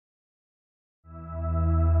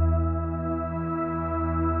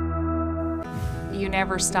you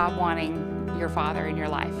never stop wanting your father in your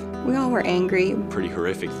life. We all were angry. Pretty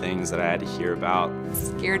horrific things that I had to hear about.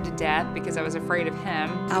 Scared to death because I was afraid of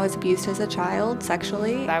him. I was abused as a child,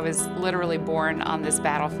 sexually. I was literally born on this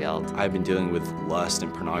battlefield. I've been dealing with lust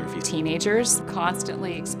and pornography. Teenagers,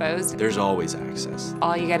 constantly exposed. There's always access.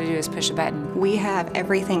 All you gotta do is push a button. We have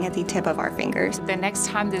everything at the tip of our fingers. The next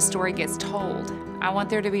time this story gets told, I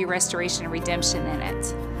want there to be restoration and redemption in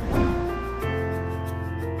it.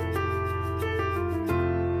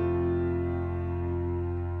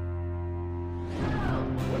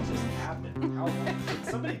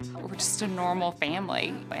 We're just a normal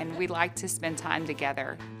family, and we like to spend time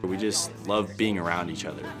together. We just love being around each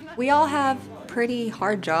other. We all have pretty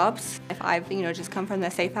hard jobs. If I've, just come from the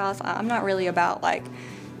safe house, I'm not really about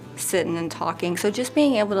sitting and talking. So just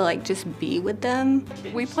being able to just be with them.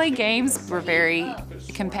 We play games. We're very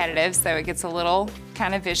competitive, so it gets a little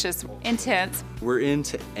kind of vicious, intense. We're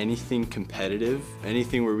into anything competitive,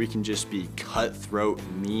 anything where we can just be cutthroat,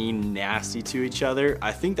 mean, nasty to each other.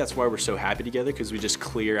 I think that's why we're so happy together, because we just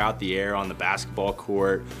clear out the air on the basketball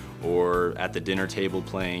court or at the dinner table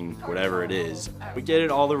playing whatever it is. We get it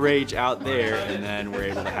all the rage out there, and then we're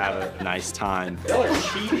able to have a nice time. You're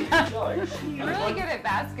really good at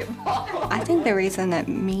basketball. I think the reason that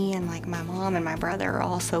me and my mom and my brother are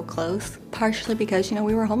all so close, partially because,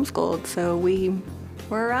 we were homeschooled, so we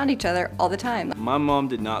were around each other all the time. My mom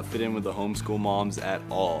did not fit in with the homeschool moms at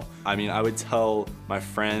all. I mean, I would tell my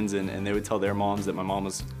friends and they would tell their moms that my mom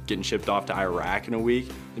was getting shipped off to Iraq in a week.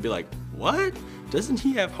 They'd be like, what? Doesn't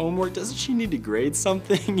he have homework? Doesn't she need to grade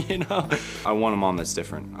something, I want a mom that's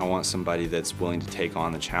different. I want somebody that's willing to take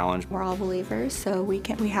on the challenge. We're all believers, so we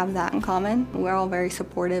have that in common. We're all very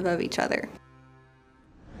supportive of each other.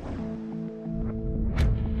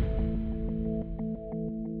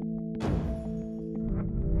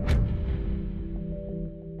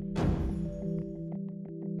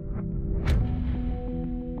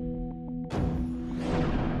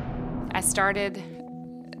 I started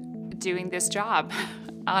doing this job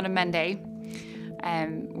on a Monday,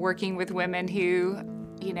 working with women who,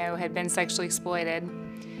 had been sexually exploited.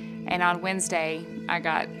 And on Wednesday, I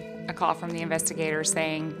got a call from the investigator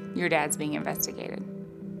saying, your dad's being investigated.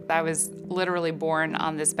 I was literally born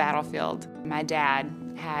on this battlefield. My dad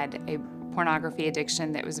had a pornography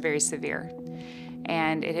addiction that was very severe,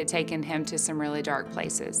 and it had taken him to some really dark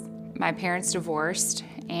places. My parents divorced,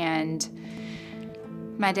 and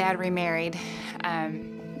my dad remarried,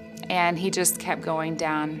 and he just kept going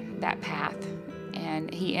down that path.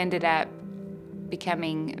 And he ended up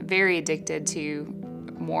becoming very addicted to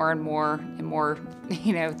more and more and more,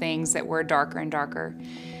 things that were darker and darker,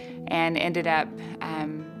 and ended up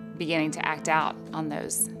beginning to act out on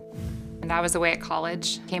those. And I was away at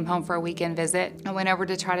college, came home for a weekend visit. I went over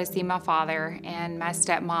to try to see my father, and my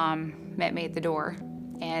stepmom met me at the door.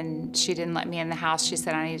 And she didn't let me in the house. She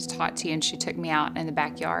said, I need to talk to you, and she took me out in the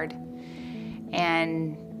backyard.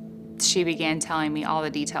 And she began telling me all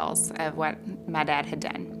the details of what my dad had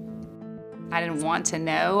done. I didn't want to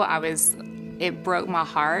know. It broke my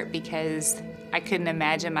heart because I couldn't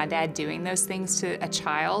imagine my dad doing those things to a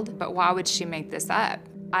child, but why would she make this up?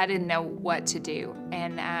 I didn't know what to do.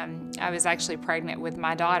 And I was actually pregnant with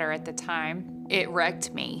my daughter at the time. It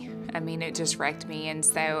wrecked me. It just wrecked me. And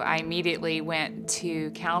so I immediately went to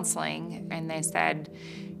counseling, and they said,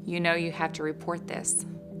 you have to report this,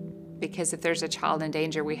 because if there's a child in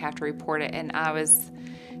danger, we have to report it. And I was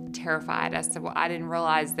terrified. I said, well, I didn't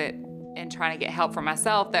realize that in trying to get help for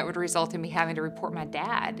myself, that would result in me having to report my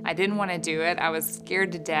dad. I didn't want to do it. I was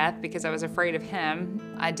scared to death because I was afraid of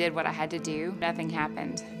him. I did what I had to do. Nothing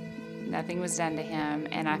happened. Nothing was done to him.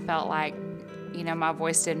 And I felt like, my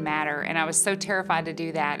voice didn't matter. And I was so terrified to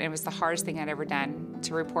do that. And it was the hardest thing I'd ever done,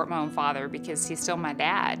 to report my own father, because he's still my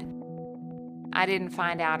dad. I didn't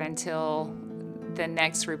find out until the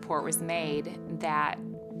next report was made that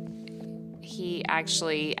he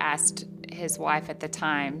actually asked his wife at the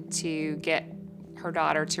time to get her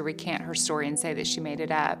daughter to recant her story and say that she made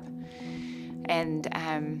it up. And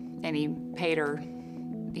he paid her,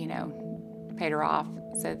 paid her off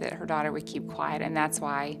so that her daughter would keep quiet, and that's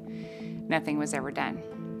why nothing was ever done.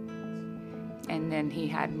 And then he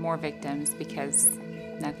had more victims because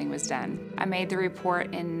nothing was done. I made the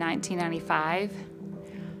report in 1995,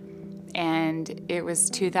 and it was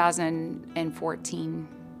 2014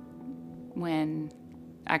 when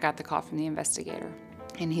I got the call from the investigator.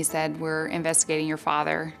 And he said, we're investigating your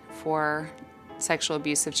father for sexual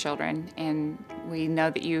abuse of children, and we know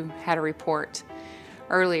that you had a report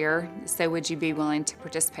earlier, so would you be willing to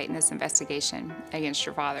participate in this investigation against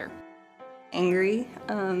your father? Angry.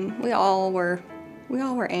 We all were We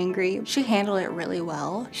all were angry. She handled it really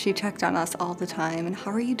well. She checked on us all the time and how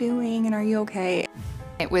are you doing and are you okay?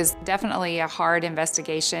 It was definitely a hard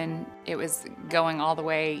investigation. It was going all the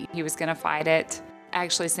way. He was going to fight it. I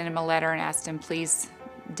actually sent him a letter and asked him, please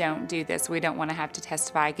don't do this. We don't want to have to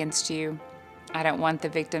testify against you. I don't want the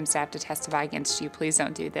victims to have to testify against you. Please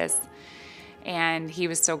don't do this. And he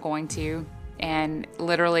was still going to. And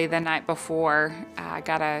literally the night before, I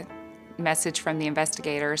got a message from the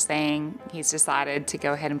investigator saying he's decided to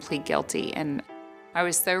go ahead and plead guilty. And I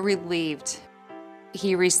was so relieved.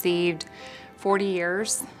 He received 40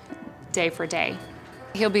 years, day for day.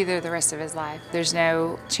 He'll be there the rest of his life. There's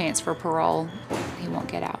no chance for parole. He won't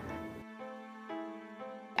get out.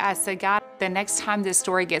 I said, God, the next time this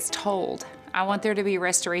story gets told, I want there to be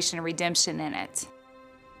restoration and redemption in it.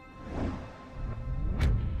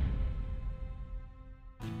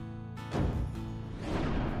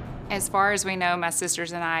 As far as we know, my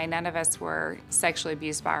sisters and I, none of us were sexually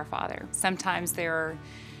abused by our father. Sometimes there are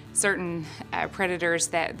certain predators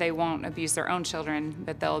that they won't abuse their own children,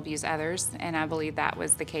 but they'll abuse others, and I believe that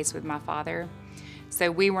was the case with my father. So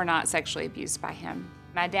we were not sexually abused by him.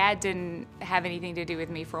 My dad didn't have anything to do with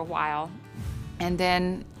me for a while, and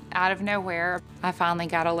then out of nowhere, I finally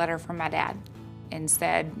got a letter from my dad and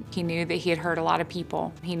said he knew that he had hurt a lot of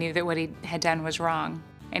people. He knew that what he had done was wrong,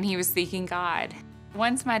 and he was seeking God.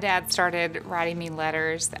 Once my dad started writing me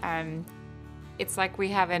letters, it's like we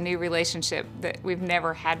have a new relationship that we've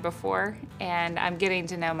never had before, and I'm getting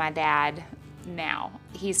to know my dad now.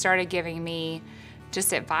 He started giving me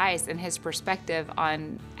just advice and his perspective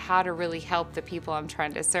on how to really help the people I'm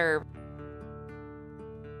trying to serve.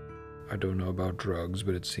 I don't know about drugs,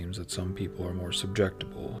 but it seems that some people are more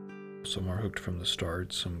susceptible. Some are hooked from the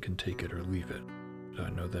start, some can take it or leave it. I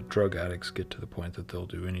know that drug addicts get to the point that they'll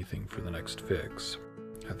do anything for the next fix.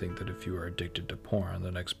 I think that if you are addicted to porn, the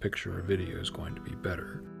next picture or video is going to be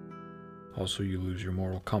better. Also, you lose your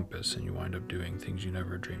moral compass and you wind up doing things you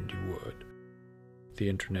never dreamed you would. The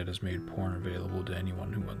internet has made porn available to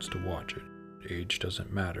anyone who wants to watch it. Age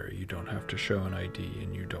doesn't matter, you don't have to show an ID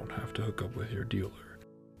and you don't have to hook up with your dealer.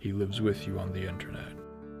 He lives with you on the internet.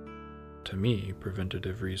 To me,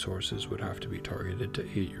 preventative resources would have to be targeted to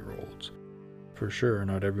 8-year-olds. For sure,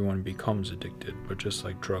 not everyone becomes addicted, but just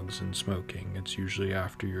like drugs and smoking, it's usually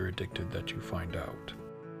after you're addicted that you find out.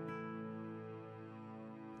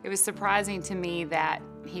 It was surprising to me that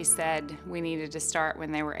he said we needed to start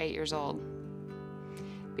when they were 8 years old.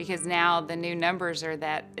 Because now the new numbers are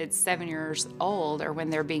that it's 7 years old or when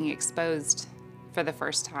they're being exposed for the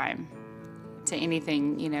first time to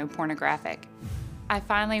anything, pornographic. I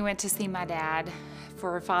finally went to see my dad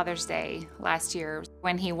for Father's Day last year.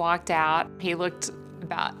 When he walked out, he looked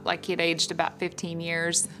about like he'd aged about 15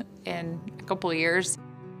 years in a couple of years.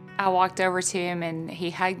 I walked over to him and he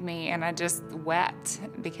hugged me and I just wept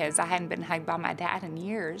because I hadn't been hugged by my dad in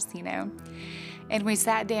years, And we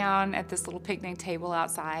sat down at this little picnic table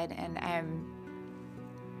outside and,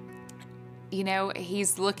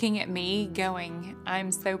 he's looking at me going,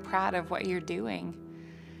 I'm so proud of what you're doing.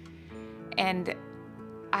 And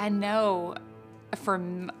I know for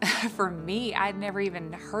me, I'd never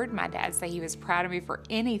even heard my dad say he was proud of me for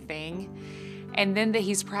anything, and then that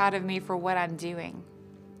he's proud of me for what I'm doing.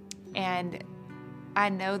 And I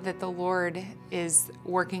know that the Lord is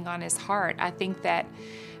working on his heart. I think that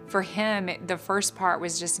for him, the first part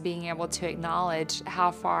was just being able to acknowledge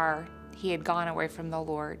how far he had gone away from the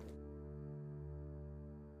Lord.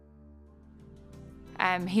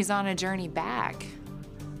 He's on a journey back.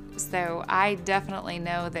 So I definitely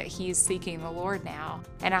know that he's seeking the Lord now.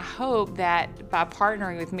 And I hope that by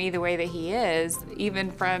partnering with me the way that he is,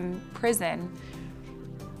 even from prison,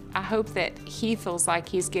 I hope that he feels like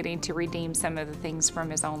he's getting to redeem some of the things from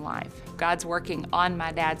his own life. God's working on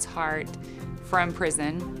my dad's heart from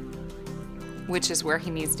prison, which is where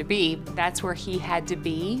he needs to be. That's where he had to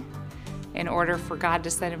be in order for God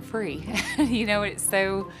to set him free. It's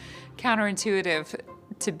so counterintuitive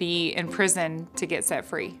to be in prison to get set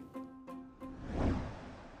free.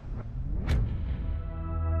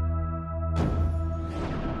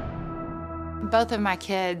 Both of my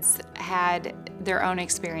kids had their own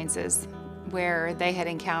experiences where they had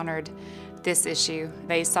encountered this issue.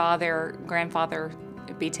 They saw their grandfather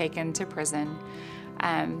be taken to prison.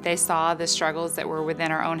 They saw the struggles that were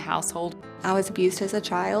within our own household. I was abused as a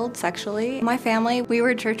child sexually. My family, we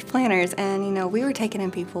were church planners and, we were taking in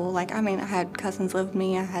people. I had cousins live with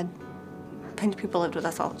me. I had a bunch of people lived with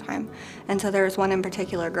us all the time. And so there was one in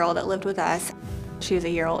particular girl that lived with us. She was a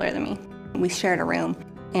year older than me. We shared a room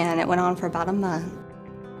and it went on for about a month.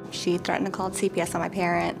 She threatened to call CPS on my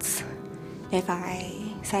parents if I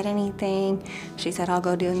said anything. She said, I'll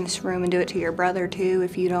go do it in this room and do it to your brother too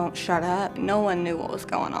if you don't shut up. No one knew what was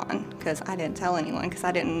going on because I didn't tell anyone because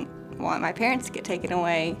I didn't want my parents to get taken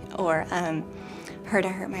away or her to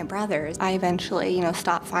hurt my brothers. I eventually,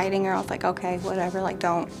 stopped fighting her. I was like, okay, whatever, like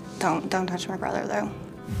don't touch my brother though.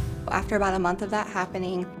 After about a month of that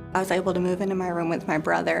happening, I was able to move into my room with my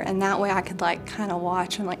brother, and that way I could kind of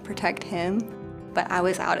watch and protect him, but I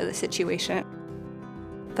was out of the situation.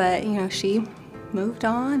 But she moved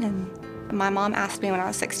on, and my mom asked me when I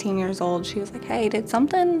was 16 years old, she was like, hey, did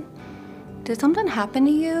something happen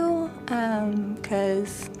to you?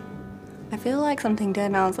 Because I feel like something did,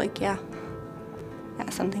 and I was like, yeah,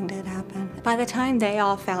 something did happen. By the time they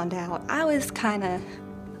all found out,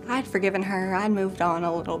 I'd forgiven her, I'd moved on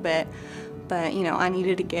a little bit, but I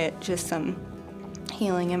needed to get just some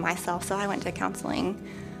healing in myself, so I went to counseling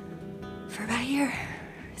for about a year.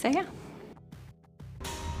 So yeah.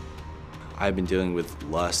 I've been dealing with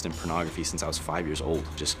lust and pornography since I was 5 years old,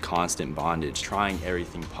 just constant bondage, trying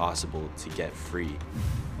everything possible to get free.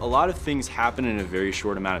 A lot of things happened in a very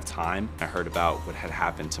short amount of time. I heard about what had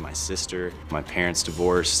happened to my sister, my parents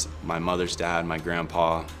divorced, my mother's dad, my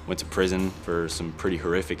grandpa went to prison for some pretty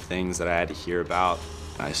horrific things that I had to hear about.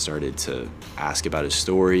 I started to ask about his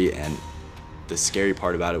story, and the scary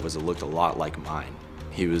part about it was it looked a lot like mine.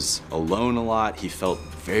 He was alone a lot, he felt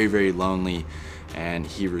very, very lonely, and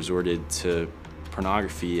he resorted to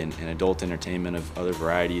pornography and adult entertainment of other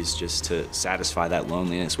varieties just to satisfy that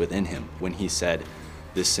loneliness within him. When he said,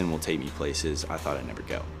 "This sin will take me places," I thought I'd never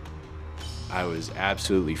go. I was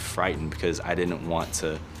absolutely frightened because I didn't want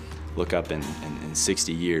to look up in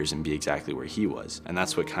 60 years and be exactly where he was. And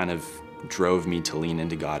that's what kind of drove me to lean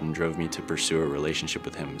into God and drove me to pursue a relationship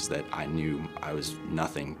with him, is that I knew I was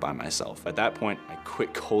nothing by myself. At that point, I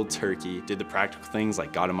quit cold turkey, did the practical things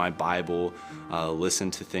like got in my Bible,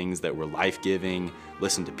 listened to things that were life-giving,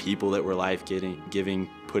 listened to people that were life-giving,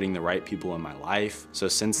 putting the right people in my life. So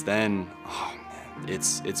since then,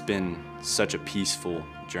 it's been such a peaceful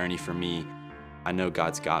journey for me. I know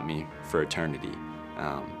God's got me for eternity,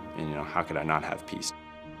 and how could I not have peace?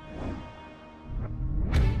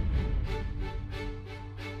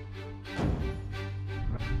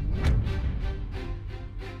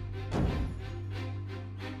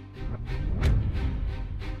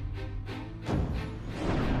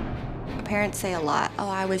 Parents say a lot, oh,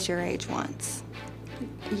 I was your age once.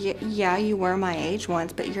 Yeah, you were my age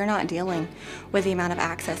once, but you're not dealing with the amount of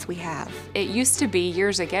access we have. It used to be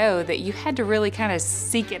years ago that you had to really kind of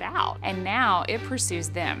seek it out, and now it pursues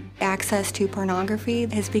them. Access to pornography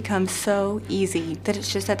has become so easy that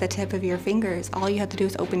it's just at the tip of your fingers. All you have to do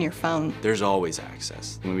is open your phone. There's always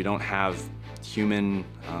access. When we don't have human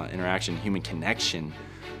interaction, human connection,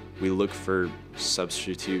 we look for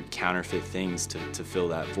substitute, counterfeit things to fill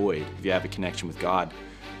that void. If you have a connection with God,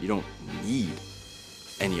 you don't need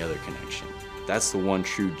any other connection. That's the one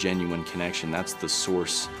true, genuine connection. That's the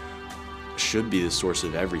source, should be the source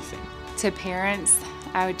of everything. To parents,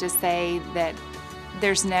 I would just say that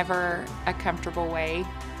there's never a comfortable way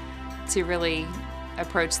to really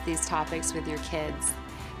approach these topics with your kids,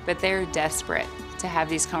 but they're desperate to have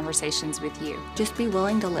these conversations with you. Just be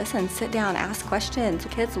willing to listen, sit down, ask questions.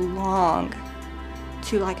 Kids long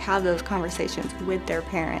to have those conversations with their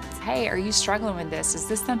parents. Hey, are you struggling with this? Is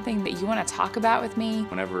this something that you want to talk about with me?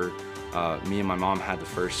 Whenever me and my mom had the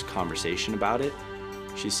first conversation about it,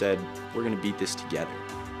 she said, we're gonna beat this together.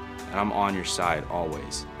 And I'm on your side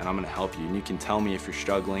always, and I'm gonna help you. And you can tell me if you're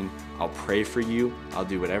struggling. I'll pray for you. I'll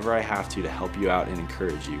do whatever I have to help you out and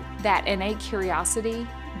encourage you. That innate curiosity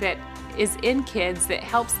that is in kids that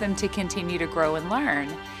helps them to continue to grow and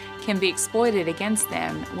learn can be exploited against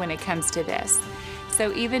them when it comes to this.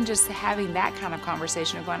 So even just having that kind of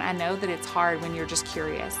conversation of going, I know that it's hard when you're just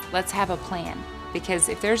curious. Let's have a plan. Because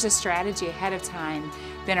if there's a strategy ahead of time,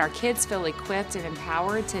 then our kids feel equipped and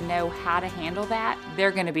empowered to know how to handle that.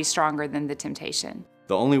 They're gonna be stronger than the temptation.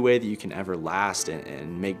 The only way that you can ever last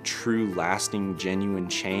and make true, lasting, genuine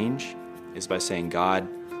change is by saying, God,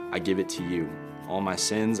 I give it to you. All my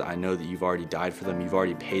sins, I know that you've already died for them. You've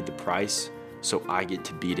already paid the price, so I get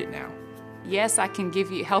to beat it now. Yes, I can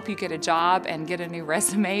help you get a job and get a new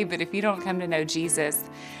resume, but if you don't come to know Jesus,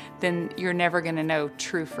 then you're never gonna know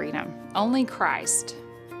true freedom. Only Christ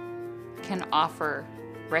can offer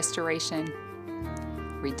restoration,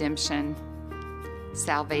 redemption,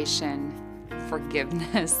 salvation,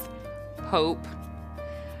 forgiveness, hope.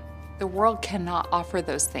 The world cannot offer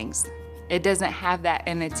those things. It doesn't have that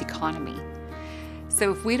in its economy.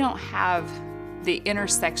 So if we don't have the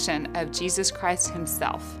intersection of Jesus Christ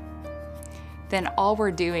himself, then all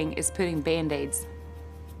we're doing is putting Band-Aids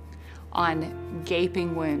on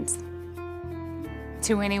gaping wounds.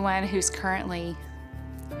 To anyone who's currently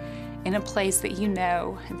in a place that you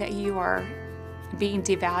know that you are being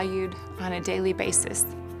devalued on a daily basis,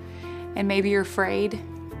 and maybe you're afraid,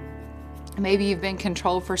 maybe you've been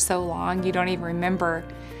controlled for so long you don't even remember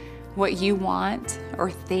what you want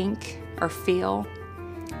or think or feel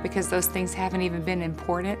because those things haven't even been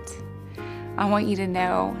important. I want you to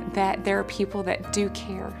know that there are people that do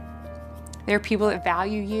care. There are people that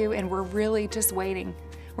value you, and we're really just waiting.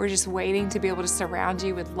 We're just waiting to be able to surround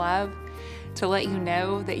you with love, to let you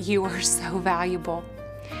know that you are so valuable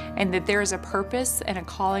and that there is a purpose and a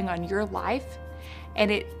calling on your life, and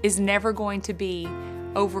it is never going to be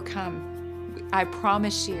overcome. I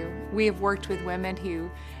promise you, we have worked with women who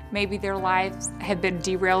maybe their lives have been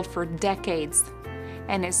derailed for decades,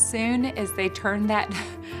 and as soon as they turn that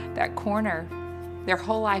corner, their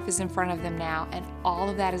whole life is in front of them now, and all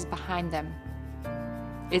of that is behind them.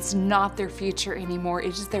 It's not their future anymore,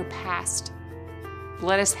 it's just their past.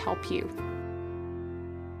 Let us help you.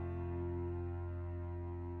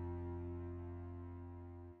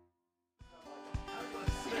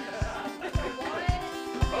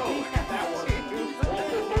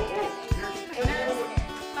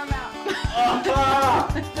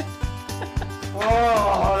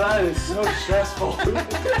 Oh, that is so stressful.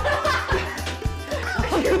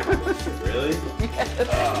 Really? Yes.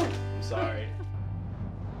 Oh, I'm sorry.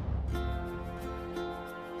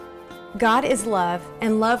 God is love,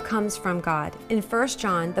 and love comes from God. In 1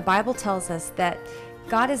 John, the Bible tells us that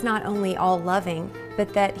God is not only all-loving,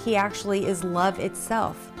 but that He actually is love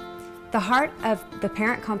itself. The heart of the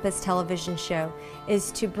Parent Compass television show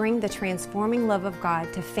is to bring the transforming love of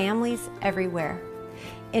God to families everywhere.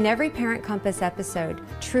 In every Parent Compass episode,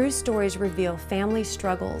 true stories reveal family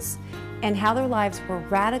struggles and how their lives were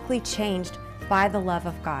radically changed by the love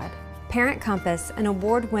of God. Parent Compass, an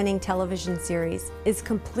award-winning television series, is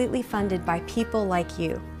completely funded by people like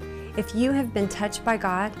you. If you have been touched by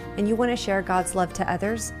God and you want to share God's love to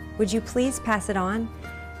others, would you please pass it on?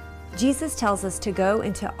 Jesus tells us to go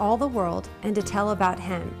into all the world and to tell about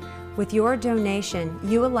Him. With your donation,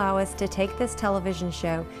 you allow us to take this television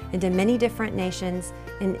show into many different nations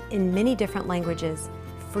and in many different languages,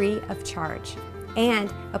 free of charge.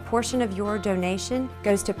 And a portion of your donation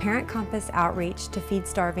goes to Parent Compass Outreach to feed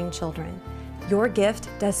starving children. Your gift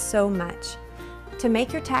does so much. To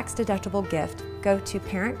make your tax-deductible gift, go to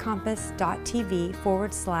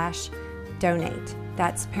parentcompass.tv/donate.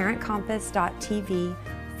 That's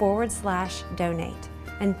parentcompass.tv/donate.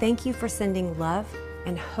 And thank you for sending love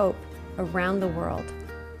and hope around the world.